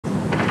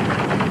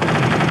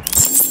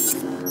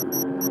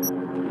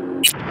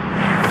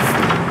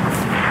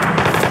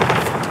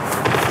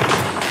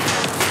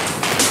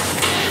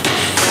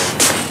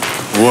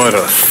What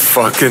a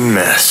fucking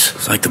mess.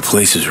 It's like the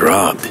place is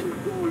robbed.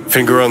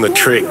 Finger on the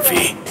trig,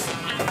 V.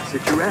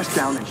 Sit your ass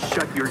down and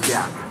shut your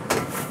gap.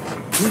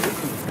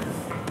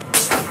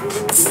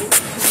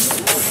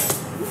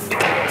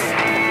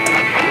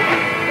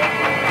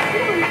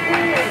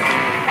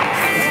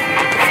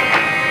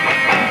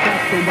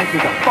 So much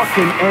as a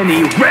fucking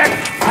any wreck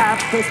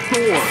half the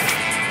store.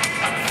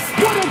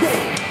 What a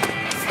day!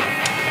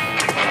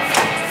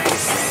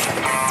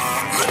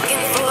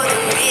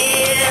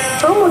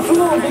 How much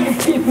longer do you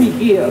keep me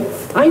here?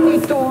 I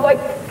need to,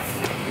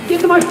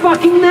 get my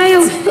fucking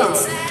nails done.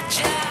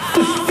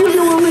 The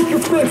studio will make you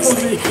pay for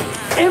this.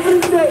 Every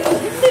day,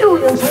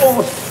 millions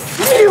lost.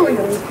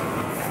 Millions!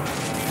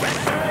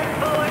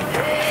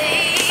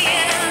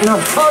 Now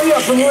hurry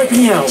up and let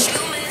me out.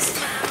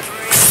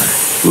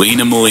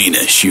 Lina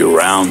Malina, she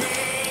around?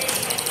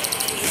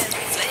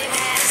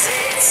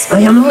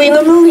 I am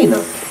Lina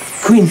Malina,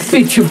 Queen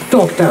Bitch of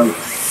Dogtown.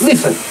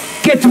 Listen,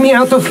 get me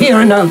out of here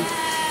and I'll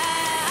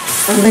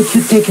let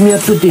you take me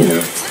out to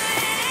dinner.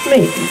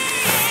 Maybe.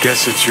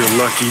 Guess it's your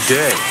lucky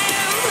day.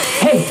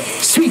 Hey,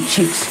 sweet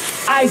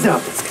cheeks, eyes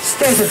up.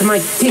 Stare at my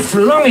tits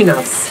long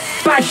enough.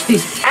 Bash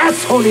this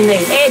asshole in the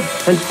head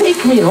and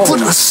take me home.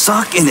 Put a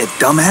sock in it,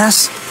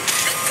 dumbass.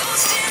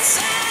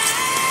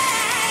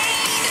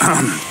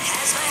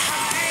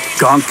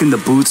 Gonk in the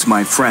Boots,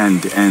 my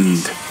friend,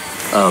 and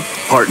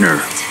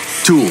partner,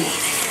 Tool.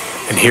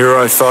 And here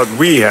I thought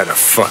we had a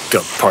fucked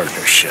up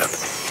partnership.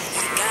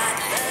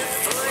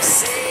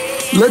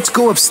 Let's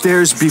go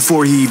upstairs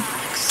before he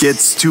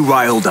gets too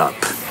riled up.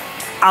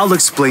 I'll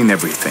explain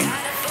everything.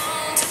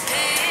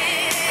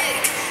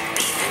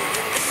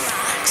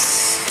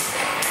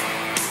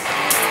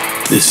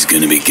 This is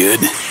gonna be good.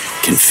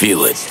 Can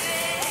feel it.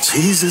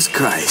 Jesus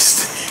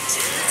Christ.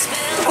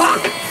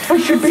 Fuck! I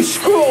should be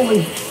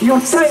scrolling. You're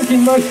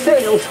tanking my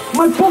sales,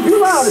 my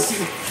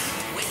popularity.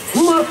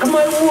 Mark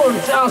my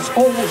words,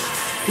 assholes.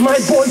 My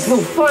boys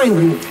will find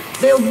me.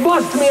 They'll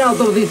bust me out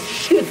of this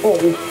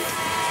shithole.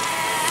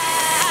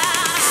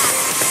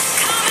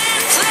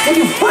 Will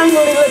you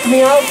finally let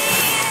me out?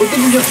 Or did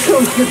you just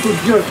come here to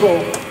jerk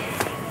off?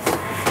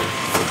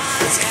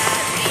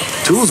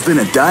 Tool's been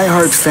a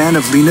die-hard fan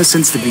of Lina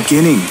since the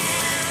beginning.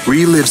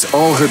 Relives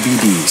all her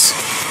BDs.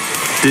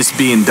 This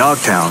being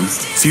Dogtown, a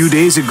few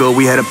days ago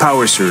we had a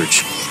power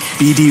surge.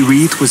 BD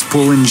Reed was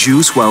pulling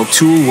juice while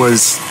Tool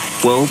was,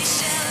 well,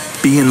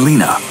 being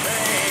Lina.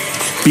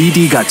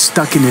 BD got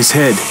stuck in his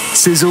head,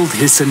 sizzled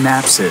his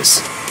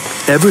synapses.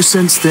 Ever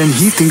since then,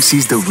 he thinks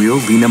he's the real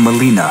Lina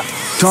Malina.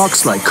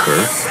 Talks like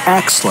her,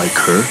 acts like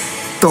her,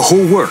 the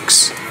whole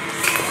works.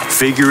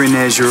 Figuring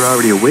as you're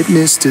already a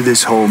witness to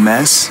this whole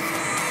mess,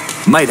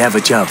 might have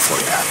a job for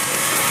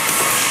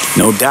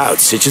you. No doubt,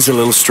 Sitch is a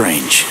little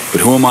strange,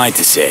 but who am I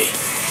to say?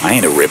 I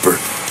ain't a ripper.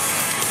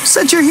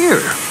 Since you're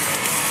here,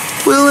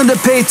 willing to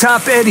pay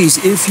top eddies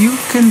if you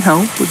can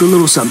help with a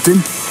little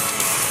something.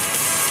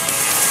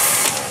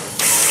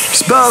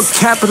 It's about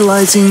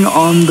capitalizing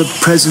on the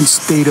present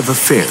state of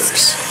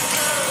affairs.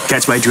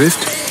 Catch my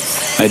drift?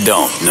 I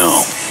don't,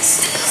 no.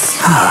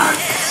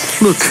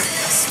 Look,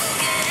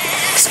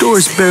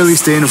 store's barely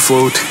staying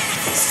afloat.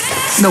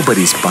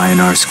 Nobody's buying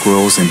our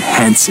squirrels and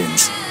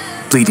Hansons,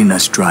 bleeding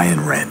us dry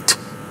in rent.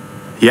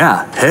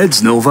 Yeah,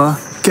 heads, Nova,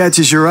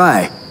 catches your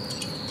eye.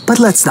 But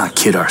let's not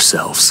kid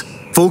ourselves.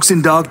 Folks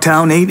in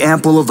Dogtown ain't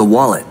ample of the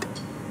wallet.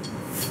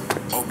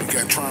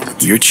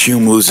 Your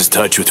chum loses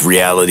touch with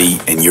reality,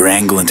 and you're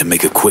angling to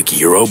make a quick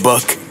Euro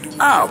buck?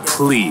 Oh,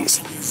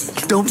 please.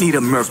 Don't need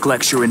a merc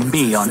lecturing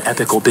me on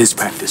ethical biz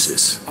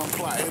practices.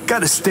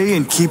 Gotta stay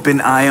and keep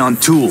an eye on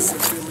Tool.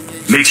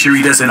 Make sure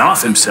he doesn't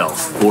off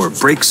himself or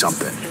break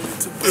something.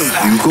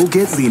 You go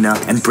get Lina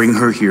and bring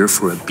her here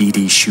for a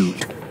BD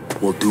shoot.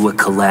 We'll do a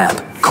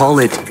collab. Call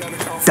it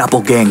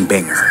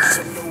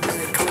Doppelgangbanger.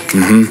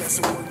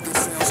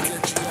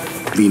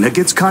 Lina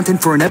gets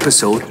content for an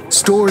episode.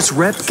 Store's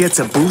rep gets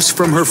a boost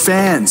from her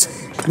fans.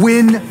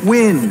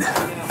 Win-win.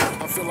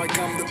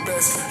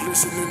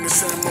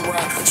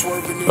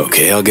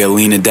 Okay, I'll get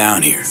Lina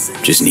down here.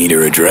 Just need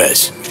her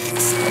address.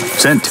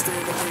 Sent.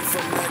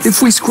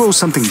 If we scroll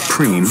something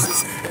preem,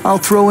 I'll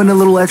throw in a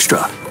little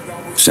extra.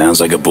 Sounds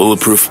like a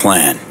bulletproof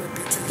plan.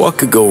 What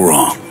could go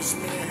wrong?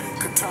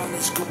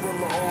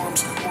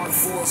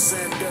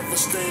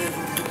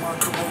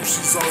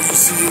 All you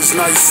see is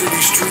nice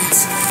city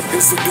streets.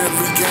 It's a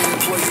deadly game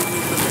playing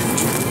in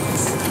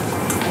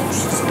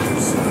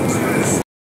the